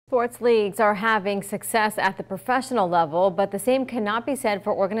Sports leagues are having success at the professional level, but the same cannot be said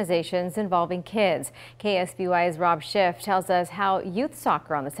for organizations involving kids. KSBY's Rob Schiff tells us how youth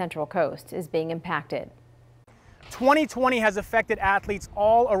soccer on the Central Coast is being impacted. 2020 has affected athletes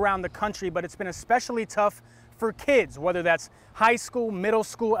all around the country, but it's been especially tough for kids, whether that's high school, middle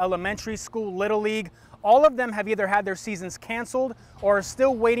school, elementary school, little league. All of them have either had their seasons canceled or are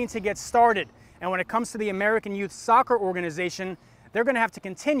still waiting to get started. And when it comes to the American Youth Soccer Organization, they're going to have to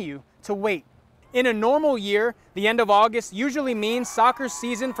continue to wait. In a normal year, the end of August usually means soccer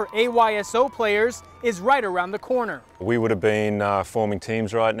season for AYSO players is right around the corner. We would have been forming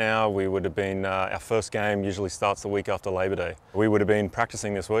teams right now. We would have been, our first game usually starts the week after Labor Day. We would have been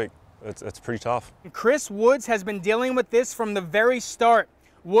practicing this week. It's pretty tough. Chris Woods has been dealing with this from the very start.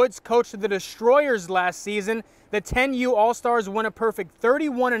 Woods coached the Destroyers last season. The 10U All-Stars won a perfect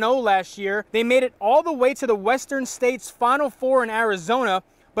 31-0 last year. They made it all the way to the Western States Final Four in Arizona,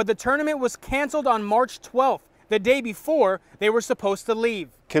 but the tournament was canceled on March 12th, the day before they were supposed to leave.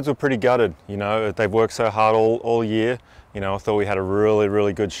 Kids were pretty gutted, you know. They've worked so hard all year. You know, I thought we had a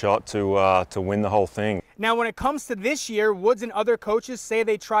really good shot to win the whole thing. Now, when it comes to this year, Woods and other coaches say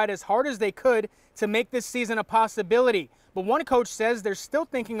they tried as hard as they could to make this season a possibility. But one coach says they're still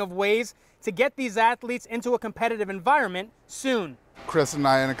thinking of ways to get these athletes into a competitive environment soon. Chris and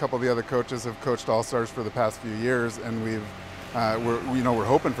I and a couple of the other coaches have coached All-Stars for the past few years, and we're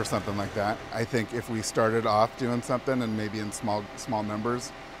hoping for something like that. I think if we started off doing something and maybe in small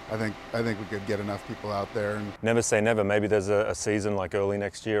numbers, I think we could get enough people out there. And never say never. Maybe there's a season like early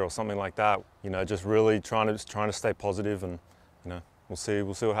next year or something like that. You know, just really trying to stay positive, and you know, we'll see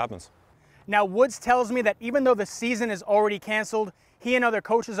what happens. Now, Woods tells me that even though the season is already canceled, he and other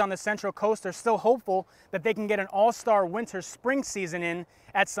coaches on the Central Coast are still hopeful that they can get an all-star winter-spring season in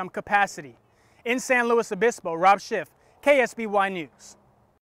at some capacity. In San Luis Obispo, Rob Schiff, KSBY News.